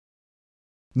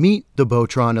Meet the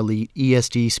Botron Elite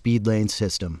ESD Speedlane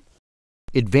system.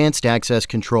 Advanced access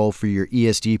control for your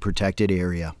ESD protected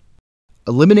area.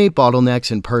 Eliminate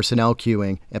bottlenecks and personnel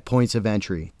queuing at points of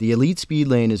entry. The Elite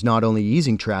Speedlane is not only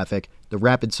easing traffic, the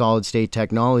rapid solid-state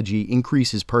technology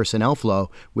increases personnel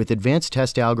flow with advanced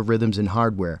test algorithms and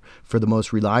hardware for the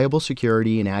most reliable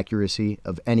security and accuracy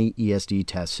of any ESD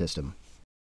test system.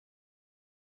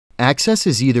 Access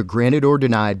is either granted or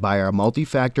denied by our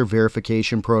multi-factor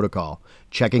verification protocol,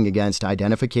 checking against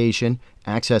identification,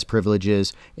 access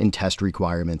privileges, and test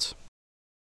requirements.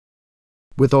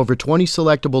 With over 20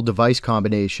 selectable device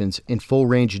combinations and full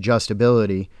range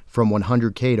adjustability from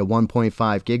 100K to 1.5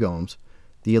 gigohms,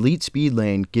 the Elite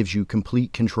Speedlane gives you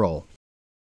complete control.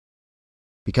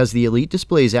 Because the Elite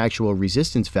displays actual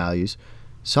resistance values,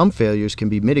 some failures can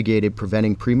be mitigated,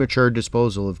 preventing premature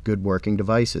disposal of good working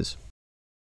devices.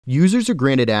 Users are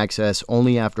granted access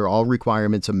only after all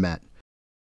requirements are met.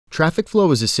 Traffic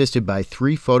flow is assisted by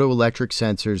 3 photoelectric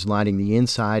sensors lining the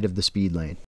inside of the speed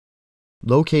lane,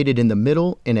 located in the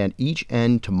middle and at each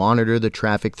end to monitor the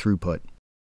traffic throughput.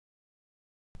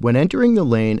 When entering the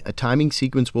lane, a timing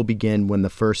sequence will begin when the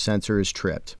first sensor is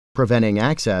tripped, preventing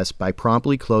access by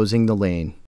promptly closing the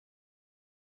lane.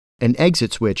 An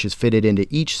exit switch is fitted into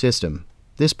each system.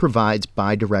 This provides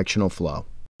bidirectional flow.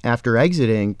 After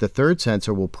exiting, the third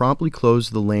sensor will promptly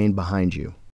close the lane behind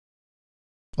you.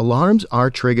 Alarms are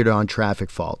triggered on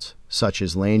traffic faults, such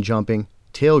as lane jumping,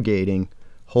 tailgating,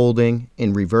 holding,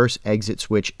 and reverse exit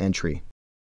switch entry.